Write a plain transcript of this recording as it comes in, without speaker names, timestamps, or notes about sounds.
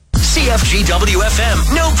CFGW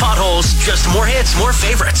FM. No potholes, just more hits, more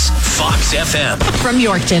favorites. Fox FM. From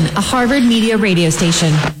Yorkton, a Harvard Media radio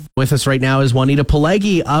station. With us right now is Juanita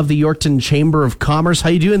Pelegi of the Yorkton Chamber of Commerce. How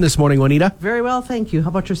you doing this morning, Juanita? Very well, thank you. How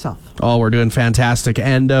about yourself? Oh, we're doing fantastic.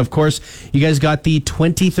 And, of course, you guys got the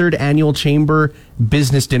 23rd Annual Chamber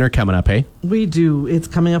Business Dinner coming up, hey? We do. It's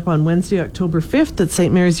coming up on Wednesday, October 5th at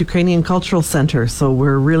St. Mary's Ukrainian Cultural Center, so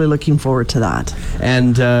we're really looking forward to that.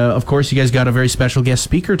 And, of course, you guys got a very special guest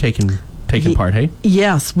speaker taking part, hey?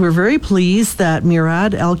 Yes, we're very pleased that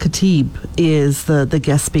Murad Al-Khatib is the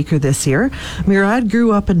guest speaker this year. Murad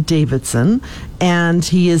grew up in Davidson, and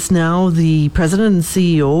he is now the president and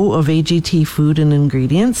CEO of AGT Food and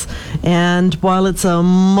Ingredients. And while it's a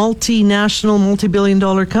multinational,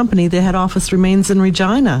 multi-billion-dollar company, the head office remains in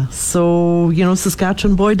Regina. So,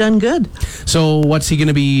 Saskatchewan boy done good. So what's he going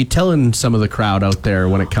to be telling some of the crowd out there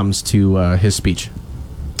when it comes to his speech?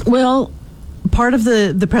 Well, part of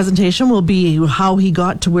the presentation will be how he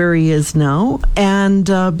got to where he is now. And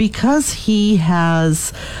because he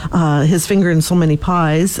has his finger in so many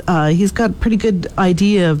pies, he's got a pretty good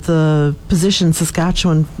idea of the position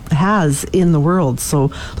Saskatchewan has in the world.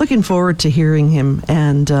 So looking forward to hearing him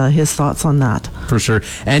and his thoughts on that. For sure.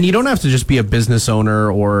 And you don't have to just be a business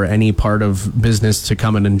owner or any part of business to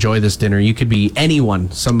come and enjoy this dinner. You could be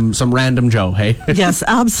anyone, some random Joe, hey? Yes,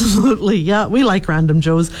 absolutely. Yeah, we like random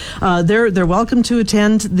Joes. They're welcome to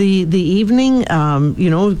attend the evening.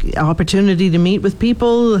 Opportunity to meet with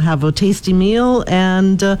people, have a tasty meal,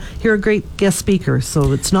 and hear a great guest speaker.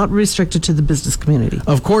 So it's not restricted to the business community.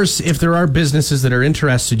 Of course, if there are businesses that are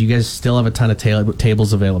interested, you guys still have a ton of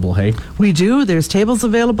tables available, hey? We do. There's tables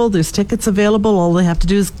available. There's tickets available. All they have to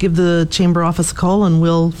do is give the chamber office a call, and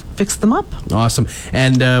we'll fix them up. Awesome.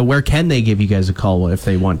 And where can they give you guys a call if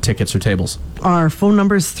they want tickets or tables? Our phone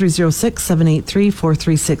number is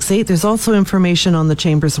 306-783-4368. There's also information on the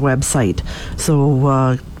Chamber's website.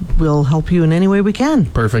 So we'll help you in any way we can.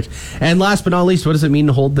 Perfect. And last but not least, what does it mean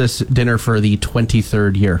to hold this dinner for the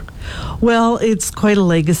 23rd year? Well, it's quite a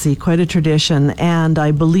legacy, quite a tradition, and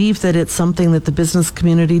I believe that it's something that the business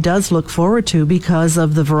community does look forward to because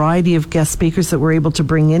of the variety of guest speakers that we're able to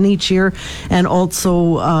bring in each year, and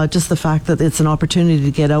also just the fact that it's an opportunity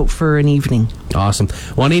to get out for an evening. Awesome.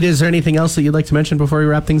 Juanita, is there anything else that you'd like to mention before we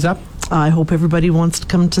wrap things up? I hope everybody wants to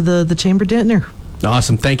come to the chamber dinner.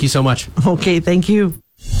 Awesome. Thank you so much. Okay, thank you.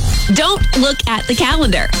 Don't look at the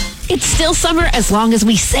calendar. It's still summer as long as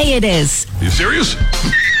we say it is. You serious?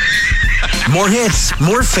 More hits,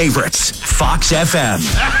 more favorites. Fox FM.